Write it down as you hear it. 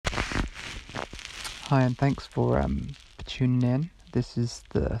Hi, and thanks for tuning in. This is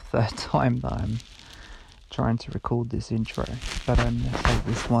the third time that I'm trying to record this intro, but let's hope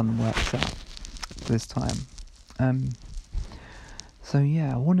this one works out this time. I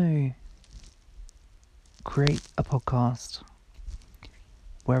want to create a podcast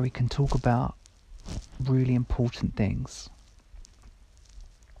where we can talk about really important things.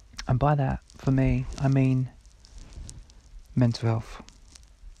 And by that, for me, I mean mental health.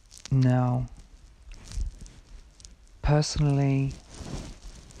 Now, personally,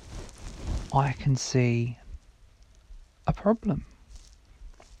 I can see a problem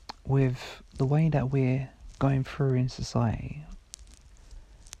with the way that we're going through in society,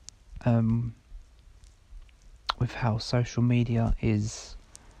 with how social media is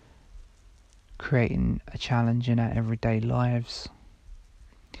creating a challenge in our everyday lives,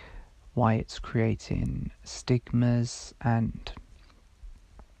 why it's creating stigmas and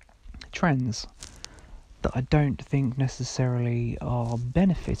trends that I don't think necessarily are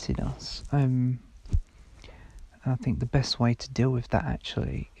benefiting us. I think the best way to deal with that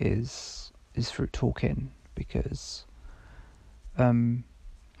actually is through talking, because having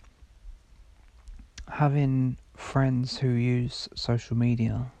friends who use social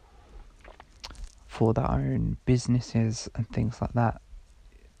media for their own businesses and things like that,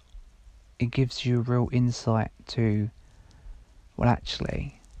 it gives you a real insight to, well,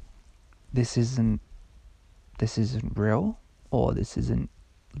 actually, this isn't real, or this isn't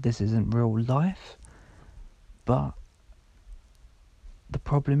real life. But the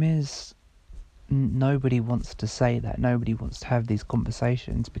problem is, nobody wants to say that. Nobody wants to have these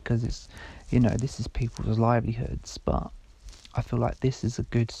conversations because it's, this is people's livelihoods. But I feel like this is a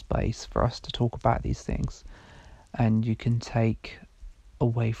good space for us to talk about these things, and you can take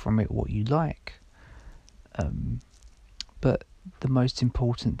away from it what you like. But the most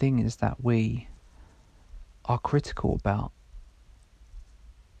important thing is that we are critical about,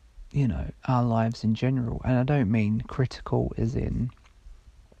 our lives in general. And I don't mean critical as in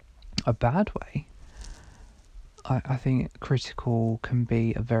a bad way. I think critical can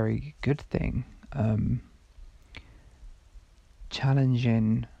be a very good thing.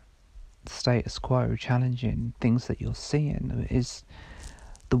 Challenging the status quo, challenging things that you're seeing is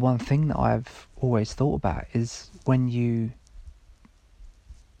the one thing that I've always thought about. Is when you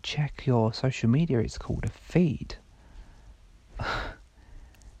check your social media, it's called a feed.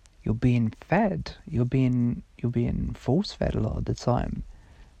 You're being fed. You're being force fed a lot of the time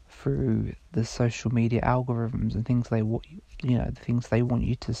through the social media algorithms and things the things they want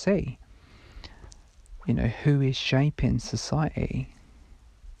you to see. Who is shaping society,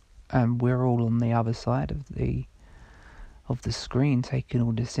 and we're all on the other side of the screen taking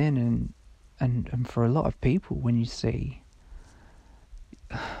all this in, and for a lot of people, when you see,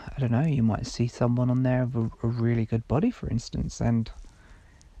 I don't know, you might see someone on there with a really good body, for instance, and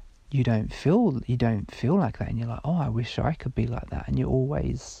you don't feel like that, and you're like, oh, I wish I could be like that. And you're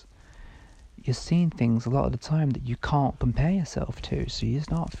seeing things a lot of the time that you can't compare yourself to, so you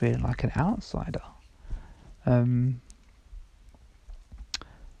start feeling like an outsider.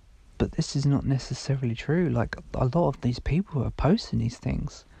 But this is not necessarily true. Like, a lot of these people who are posting these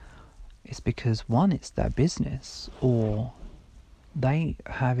things, it's because, one, it's their business, or they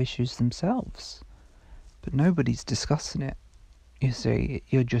have issues themselves, but nobody's discussing it. You see,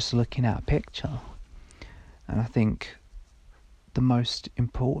 you're just looking at a picture. And I think the most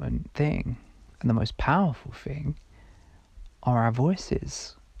important thing and the most powerful thing are our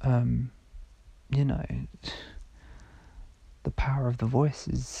voices. The power of the voice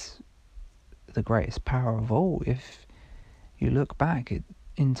is the greatest power of all. If you look back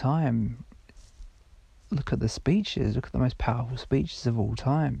in time, look at the speeches, look at the most powerful speeches of all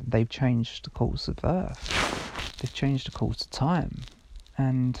time. They've changed the course of Earth. They've changed the course of time.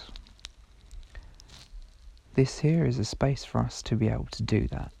 And this here is a space for us to be able to do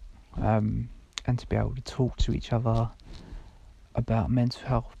that. And to be able to talk to each other about mental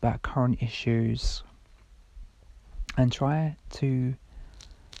health, about current issues, and try to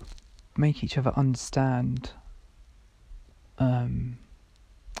make each other understand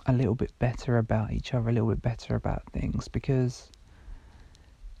a little bit better about each other, a little bit better about things. Because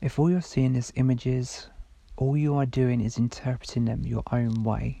if all you're seeing is images, all you are doing is interpreting them your own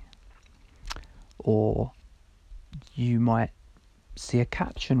way. Or you might see a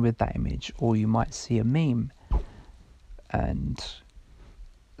caption with that image, or you might see a meme, and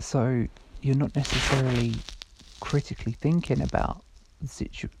so you're not necessarily critically thinking about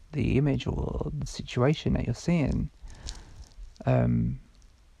the image or the situation that you're seeing.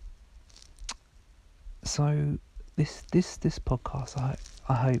 So this podcast,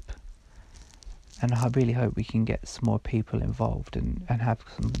 I hope, And I really hope we can get some more people involved and have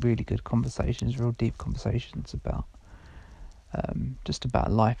some really good conversations, real deep conversations about just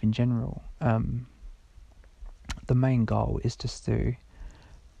about life in general. The main goal is just to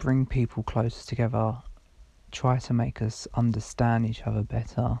bring people closer together, try to make us understand each other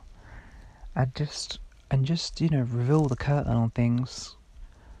better, and just reveal the curtain on things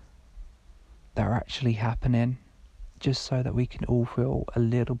that are actually happening, just so that we can all feel a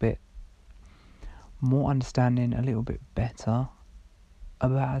little bit more understanding, a little bit better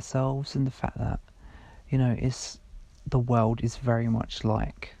about ourselves, and the fact that the world is very much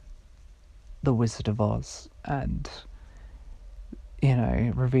like the Wizard of Oz, and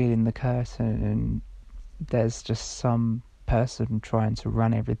revealing the curtain, and there's just some person trying to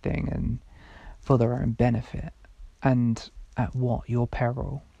run everything and for their own benefit, and at what? Your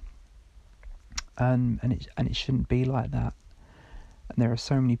peril. And it shouldn't be like that. And there are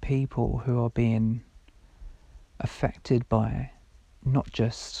so many people who are being affected by not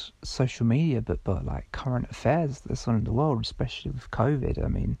just social media, but like current affairs that's on in the world, especially with COVID. I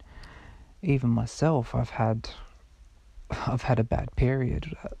mean, even myself, I've had a bad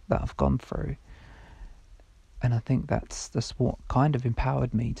period that I've gone through, and I think that's what kind of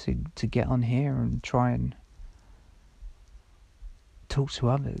empowered me to get on here and try and talk to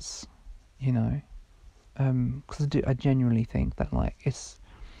others, because I genuinely think that it's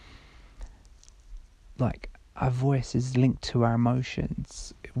like our voice is linked to our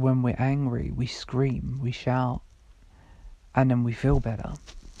emotions. When we're angry, we scream, we shout, and then we feel better.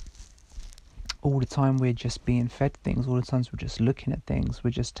 All the time we're just being fed things, all the times we're just looking at things,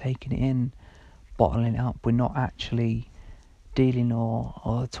 we're just taking it in, bottling it up. We're not actually dealing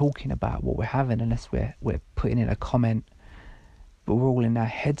or talking about what we're having unless we're putting in a comment, but we're all in our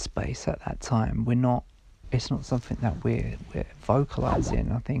headspace at that time. It's not something that we're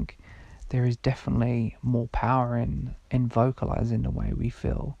vocalizing. I think there is definitely more power in vocalizing the way we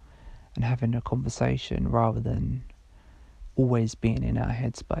feel and having a conversation rather than always being in our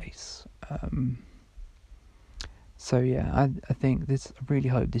headspace. So yeah, I think I really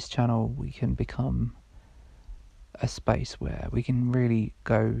hope this channel, we can become a space where we can really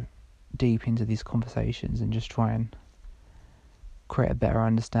go deep into these conversations and just try and create a better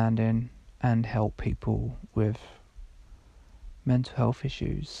understanding and help people with mental health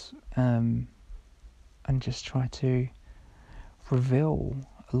issues, and just try to reveal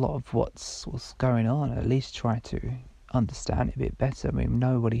a lot of what's going on, at least try to understand it a bit better. I mean,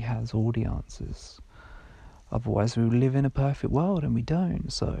 nobody has all the answers, otherwise we live in a perfect world, and we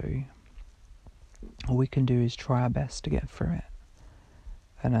don't. So all we can do is try our best to get through it,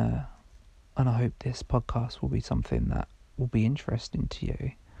 and I hope this podcast will be something that will be interesting to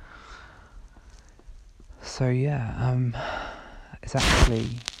you. So yeah, it's actually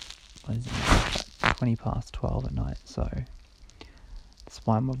 12:20 at night, so that's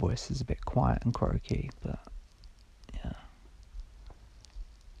why my voice is a bit quiet and croaky. But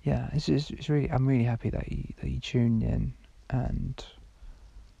yeah, it's really, I'm really happy that you tuned in, and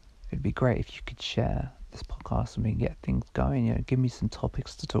it'd be great if you could share this podcast and we can get things going. Give me some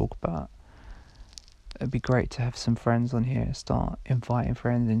topics to talk about. It'd be great to have some friends on here, start inviting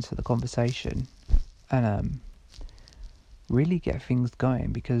friends into the conversation, and really get things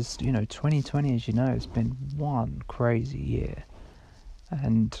going, because 2020, as you know, has been one crazy year,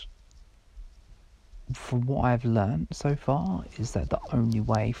 and from what I've learned so far is that the only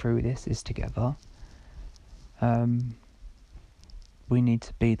way through this is together. We need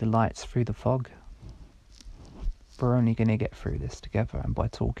to be the lights through the fog. We're only going to get through this together, and by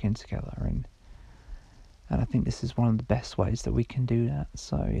talking together, and I think this is one of the best ways that we can do that.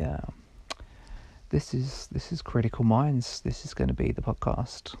 So yeah, this is Critical Minds. This is going to be the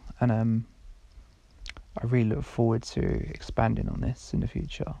podcast, and I really look forward to expanding on this in the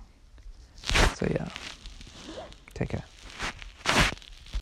future. So yeah, take care.